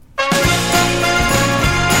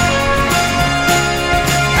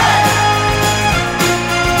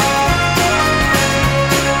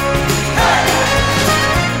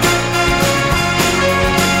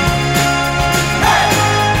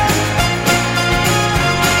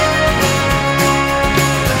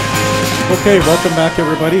Okay, welcome back,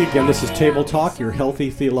 everybody. Again, this is Table Talk, your healthy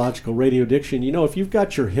theological radio addiction. You know, if you've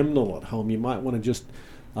got your hymnal at home, you might want to just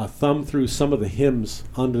thumb through some of the hymns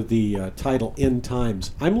under the title End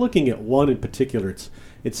Times. I'm looking at one in particular.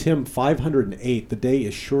 It's hymn 508, The Day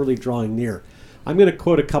is Surely Drawing Near. I'm going to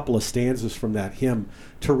quote a couple of stanzas from that hymn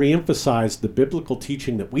to reemphasize the biblical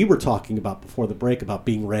teaching that we were talking about before the break about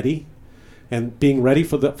being ready. And being ready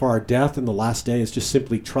for our death in the last day is just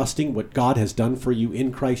simply trusting what God has done for you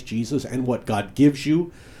in Christ Jesus and what God gives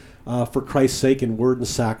you for Christ's sake in word and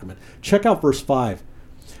sacrament. Check out verse 5.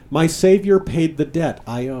 My Savior paid the debt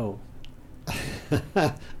I owe.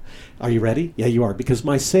 Are you ready? Yeah, you are. Because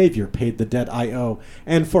my Savior paid the debt I owe,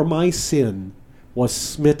 and for my sin was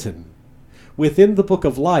smitten. Within the book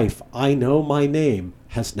of life, I know my name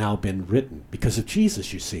has now been written. Because of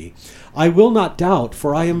Jesus, you see. I will not doubt,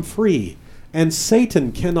 for I am free. And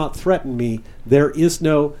Satan cannot threaten me. There is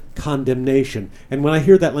no condemnation. And when I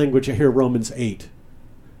hear that language, I hear Romans 8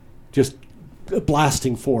 just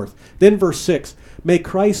blasting forth. Then verse 6, may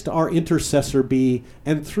Christ our intercessor be,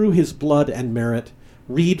 and through his blood and merit,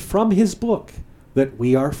 read from his book that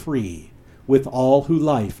we are free, with all who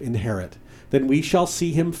life inherit. Then we shall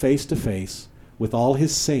see him face to face, with all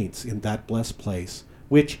his saints in that blessed place,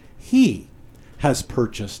 which he has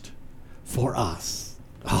purchased for us.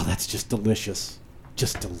 Oh, that's just delicious.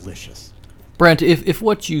 Just delicious. Brent, if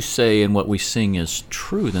what you say and what we sing is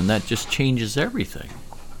true, then that just changes everything.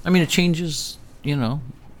 I mean, it changes, the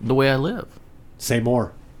way I live. Say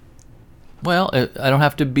more. Well, I don't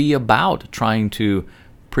have to be about trying to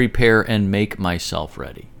prepare and make myself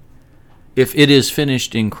ready. If it is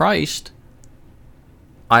finished in Christ,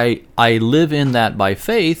 I live in that by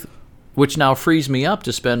faith, which now frees me up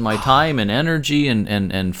to spend my time and energy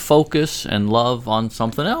and focus and love on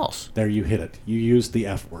something else. There you hit it. You used the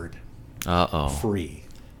F word. Uh-oh. Free.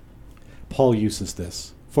 Paul uses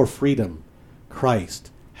this. For freedom,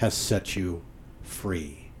 Christ has set you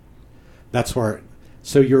free. That's where,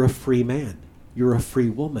 so you're a free man. You're a free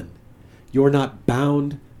woman. You're not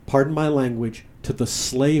bound, pardon my language, to the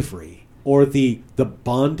slavery or the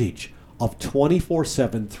bondage of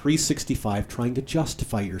 24/7, 365, trying to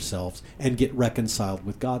justify yourselves and get reconciled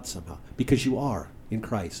with God somehow, because you are in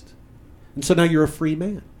Christ. And so now you're a free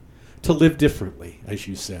man to live differently, as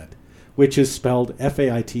you said, which is spelled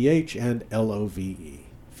Faith and Love.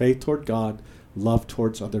 Faith toward God, love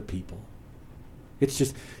towards other people. It's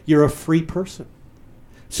just, you're a free person.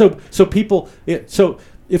 So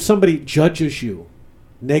if somebody judges you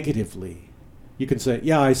negatively, you can say,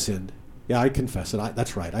 yeah, I sinned. Yeah, I confess it.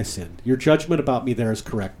 That's right, I sinned. Your judgment about me there is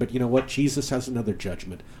correct, but you know what? Jesus has another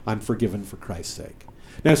judgment. I'm forgiven for Christ's sake.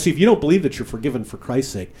 Now, see, if you don't believe that you're forgiven for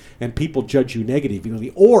Christ's sake, and people judge you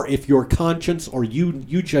negatively, or if your conscience or you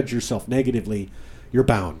judge yourself negatively, you're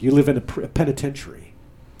bound. You live in a penitentiary.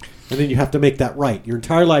 And then you have to make that right. Your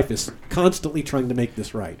entire life is constantly trying to make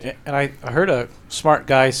this right. And I heard a smart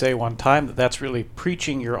guy say one time that that's really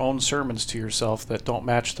preaching your own sermons to yourself that don't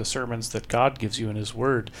match the sermons that God gives you in his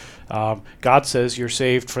word. God says you're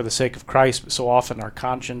saved for the sake of Christ, but so often our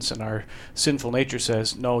conscience and our sinful nature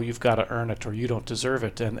says, no, you've got to earn it or you don't deserve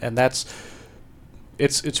it. And that's...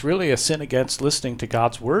 It's really a sin against listening to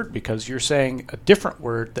God's word, because you're saying a different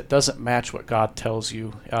word that doesn't match what God tells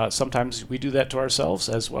you. Sometimes we do that to ourselves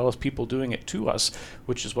as well as people doing it to us,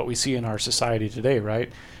 which is what we see in our society today,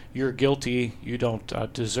 right? You're guilty. You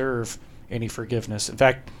don't deserve any forgiveness. In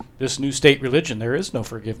fact, this new state religion, there is no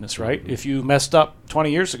forgiveness, right? If you messed up 20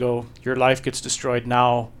 years ago, your life gets destroyed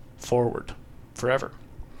now forward, forever.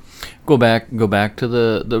 Go back to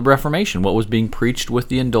the Reformation. What was being preached with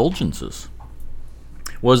the indulgences?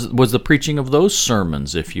 Was the preaching of those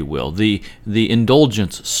sermons, if you will, the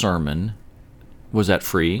indulgence sermon, was that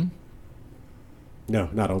freeing? No,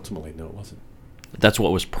 not ultimately. No, it wasn't. That's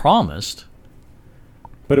what was promised.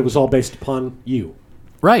 But it was all based upon you.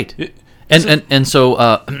 Right. And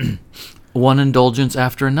so one indulgence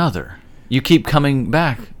after another. You keep coming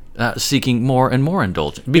back, seeking more and more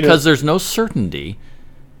indulgence, because there's no certainty.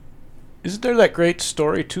 Isn't there that great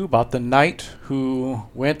story, too, about the knight who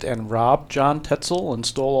went and robbed John Tetzel and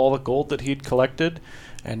stole all the gold that he'd collected?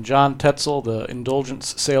 And John Tetzel, the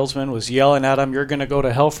indulgence salesman, was yelling at him, "You're going to go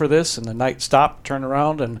to hell for this." And the knight stopped, turned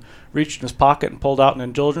around, and reached in his pocket and pulled out an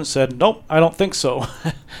indulgence, said, "Nope, I don't think so,"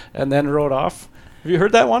 and then rode off. Have you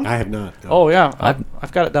heard that one? I have not. No. Oh, yeah.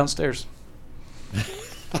 I've got it downstairs.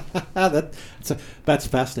 That's a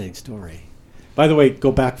fascinating story. By the way,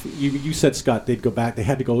 go back. You said, Scott, they'd go back. They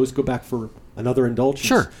had to go back for another indulgence.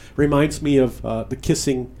 Sure. Reminds me of the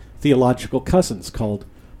kissing theological cousins called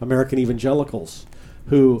American Evangelicals.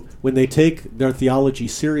 who, when they take their theology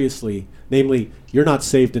seriously, namely, you're not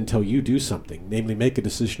saved until you do something, namely make a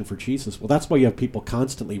decision for Jesus. Well, that's why you have people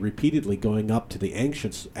constantly, repeatedly going up to the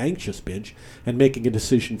anxious bench and making a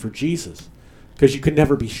decision for Jesus. Because you can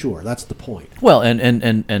never be sure. That's the point. Well,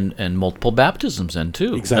 and multiple baptisms then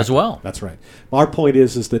too, Exactly. as well. That's right. Our point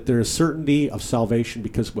is that there is certainty of salvation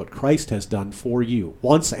because of what Christ has done for you,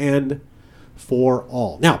 once and for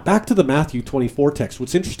all. Now, back to the Matthew 24 text.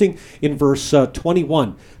 What's interesting in verse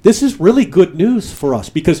 21, this is really good news for us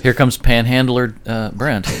because... Here comes Panhandler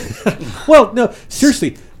Brent. Well, no,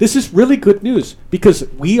 seriously, this is really good news because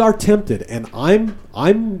we are tempted, and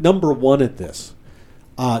I'm number one at this,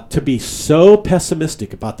 to be so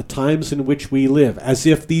pessimistic about the times in which we live, as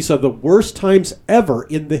if these are the worst times ever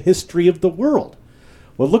in the history of the world.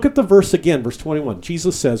 Well, look at the verse again, verse 21.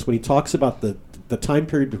 Jesus says, when he talks about the time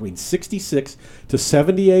period between 66 to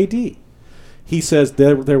 70 AD, he says,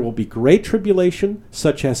 there will be great tribulation,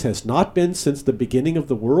 such as has not been since the beginning of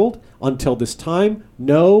the world, until this time,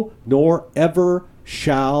 no, nor ever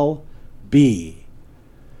shall be.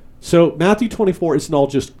 So Matthew 24 isn't all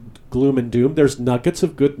just gloom and doom. There's nuggets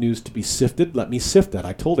of good news to be sifted. Let me sift that.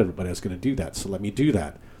 I told everybody I was going to do that, so let me do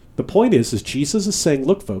that. The point is Jesus is saying,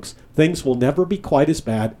 look, folks, things will never be quite as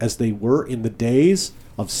bad as they were in the days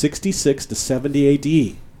of 66 to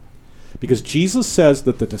 70 AD. Because Jesus says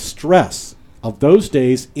that the distress of those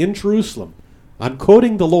days in Jerusalem, I'm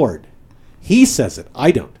quoting the Lord. He says it.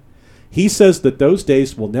 I don't. He says that those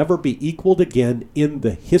days will never be equaled again in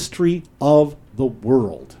the history of the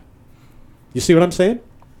world. You see what I'm saying?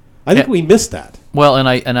 I think we missed that. Well, and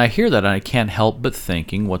I hear that, and I can't help but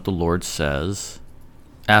thinking what the Lord says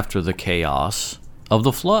after the chaos of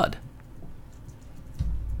the flood.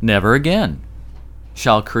 Never again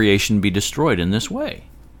shall creation be destroyed in this way.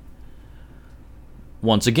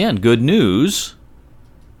 Once again, good news,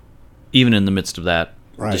 even in the midst of that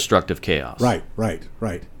destructive chaos. Right.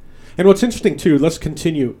 And what's interesting, too, let's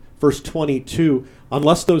continue verse 22.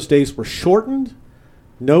 Unless those days were shortened,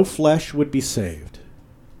 no flesh would be saved.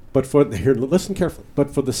 But here, listen carefully.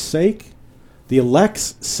 But for the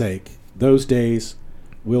elect's sake, those days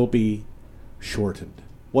will be shortened.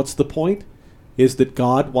 What's the point? Is that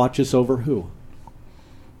God watches over who?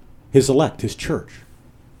 His elect, his church.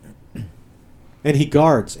 And he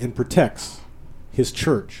guards and protects his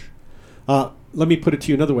church. Let me put it to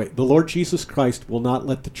you another way. The Lord Jesus Christ will not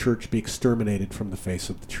let the church be exterminated from the face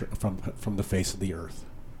of from the face of the earth.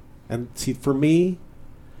 And see, for me,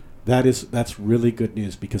 that's really good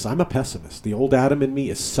news because I'm a pessimist. The old Adam in me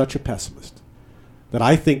is such a pessimist that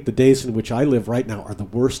I think the days in which I live right now are the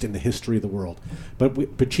worst in the history of the world.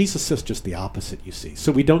 But Jesus says just the opposite, you see.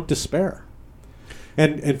 So we don't despair.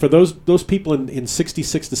 And for those people in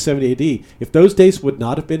 66 to 70 AD, if those days would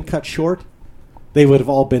not have been cut short, they would have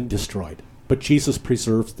all been destroyed. But Jesus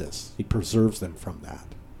preserves this. He preserves them from that.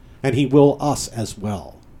 And he will us as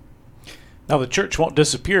well. Now the church won't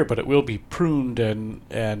disappear, but it will be pruned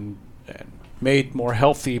and made more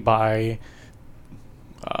healthy by,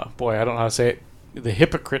 I don't know how to say it, the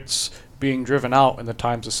hypocrites being driven out in the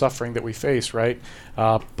times of suffering that we face, right?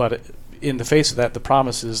 But in the face of that, the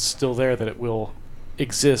promise is still there that it will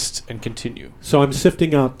exist and continue. So I'm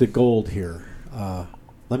sifting out the gold here.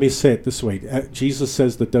 Let me say it this way. Jesus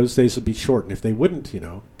says that those days would be shortened. If they wouldn't,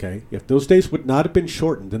 if those days would not have been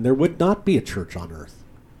shortened, then there would not be a church on earth.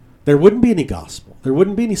 There wouldn't be any gospel. There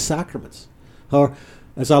wouldn't be any sacraments. Or,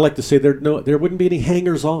 as I like to say, there wouldn't be any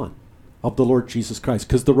hangers-on of the Lord Jesus Christ,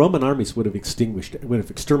 because the Roman armies would have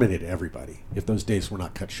exterminated everybody if those days were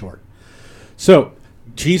not cut short. So,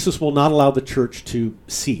 Jesus will not allow the church to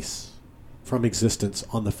cease from existence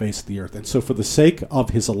on the face of the earth. And so for the sake of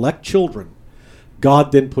his elect children,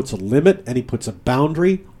 God then puts a limit and he puts a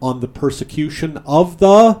boundary on the persecution of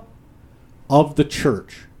the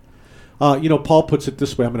church. Paul puts it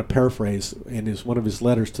this way. I'm going to paraphrase in one of his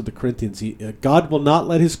letters to the Corinthians. God will not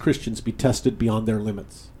let his Christians be tested beyond their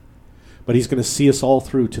limits, but he's going to see us all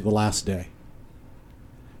through to the last day.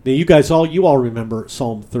 Now, you all remember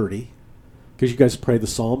Psalm 30, because you guys pray the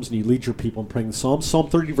Psalms and you lead your people in praying the Psalms.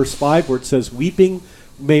 Psalm 30, verse 5, where it says, "Weeping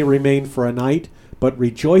may remain for a night, but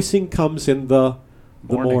rejoicing comes in the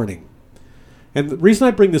morning." And the reason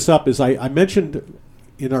I bring this up is I mentioned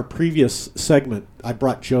in our previous segment, I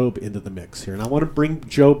brought Job into the mix here, and I want to bring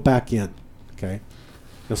Job back in. Okay.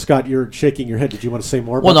 Now, Scott, you're shaking your head. Did you want to say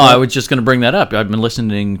more about that? Well, no, I was just going to bring that up. I've been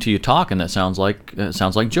listening to you talk, and that sounds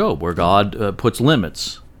like Job, where God puts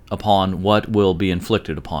limits upon what will be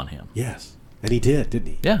inflicted upon him. Yes, and he did, didn't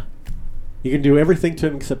he? Yeah. You can do everything to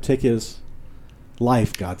him except take his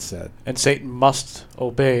life, God said. And Satan must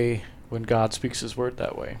obey when God speaks his word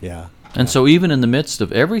that way. Yeah. And so even in the midst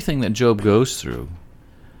of everything that Job goes through,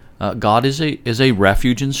 God is a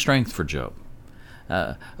refuge and strength for Job.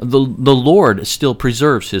 The Lord still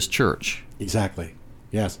preserves His church. Exactly.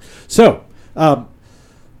 Yes. So,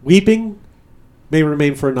 weeping may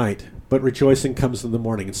remain for a night, but rejoicing comes in the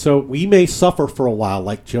morning. And so we may suffer for a while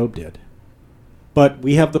like Job did. But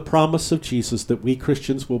we have the promise of Jesus that we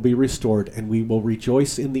Christians will be restored and we will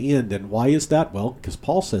rejoice in the end. And why is that? Well, because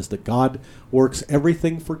Paul says that God works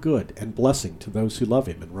everything for good and blessing to those who love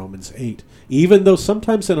Him in Romans 8. Even though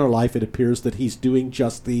sometimes in our life it appears that He's doing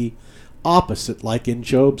just the opposite, like in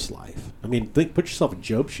Job's life. I mean, put yourself in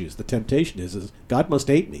Job's shoes. The temptation is God must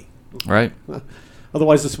hate me. Right.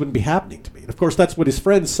 Otherwise this wouldn't be happening to me. And of course that's what his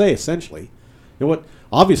friends say, essentially. You know what?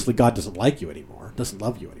 Obviously God doesn't like you anymore, doesn't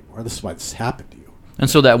love you anymore. This is why this happened to you. And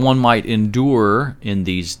so that one might endure in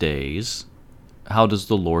these days, how does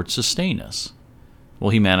the Lord sustain us? Well,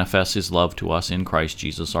 He manifests His love to us in Christ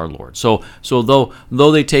Jesus our Lord. So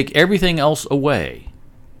though they take everything else away,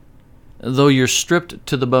 though you're stripped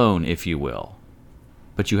to the bone, if you will,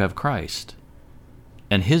 but you have Christ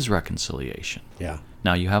and His reconciliation. Yeah.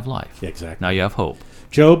 Now you have life. Yeah, exactly. Now you have hope.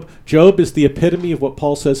 Job is the epitome of what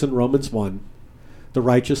Paul says in Romans 1. The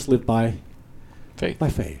righteous live by Faith. By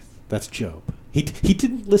faith. That's Job. He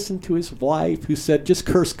didn't listen to his wife who said, just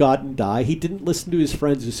curse God and die. He didn't listen to his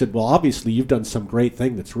friends who said, well, obviously you've done some great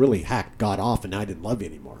thing that's really hacked God off and I didn't love you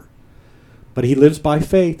anymore. But he lives by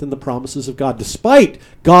faith in the promises of God, despite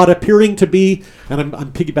God appearing to be, and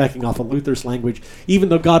I'm piggybacking off of Luther's language, even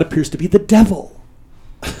though God appears to be the devil.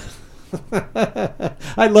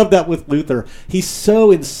 I love that with Luther. He's so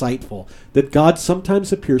insightful that God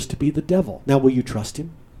sometimes appears to be the devil. Now, will you trust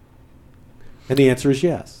Him? And the answer is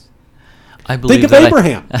yes. I believe Think of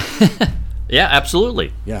Abraham. Yeah,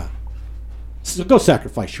 absolutely. Yeah. So go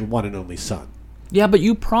sacrifice your one and only son. Yeah, but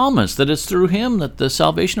you promised that it's through him that the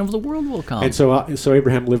salvation of the world will come. And so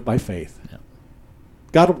Abraham lived by faith. Yeah.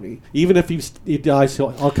 God, even if he dies,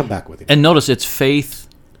 I'll come back with him. And notice it's faith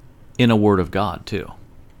in a word of God, too.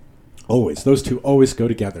 Always. Those two always go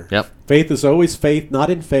together. Yep. Faith is always faith, not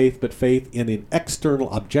in faith, but faith in an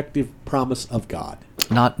external, objective promise of God.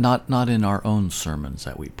 Not in our own sermons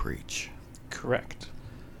that we preach. Correct.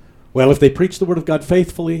 Well, if they preach the word of God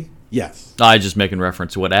faithfully, yes. I just making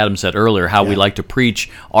reference to what Adam said earlier, how we Yeah. like to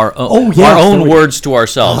preach our Oh, own, yes, our there own we go. words to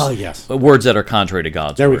ourselves. Ah, yes. Words that are contrary to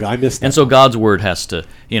God's There word. we go. I missed that. And so God's word has to,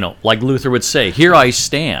 like Luther would say, here I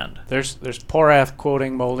stand. There's Porath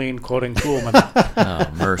quoting Moline quoting Kuhlman.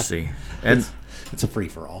 Oh, mercy. And It's a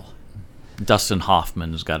free-for-all. Dustin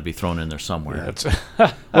Hoffman has got to be thrown in there somewhere.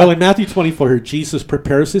 That's- Well, in Matthew 24, Jesus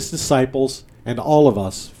prepares his disciples and all of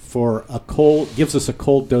us for gives us a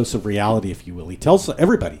cold dose of reality, if you will. He tells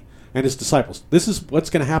everybody and his disciples, this is what's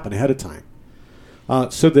going to happen ahead of time.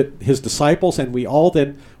 So that his disciples and we all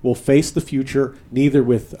then will face the future neither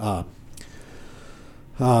with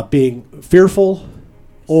being fearful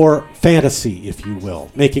or fantasy, if you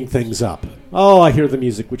will, making things up. Oh, I hear the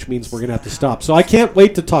music, which means we're going to have to stop. So I can't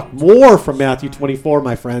wait to talk more from Matthew 24,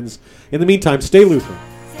 my friends. In the meantime, stay Lutheran.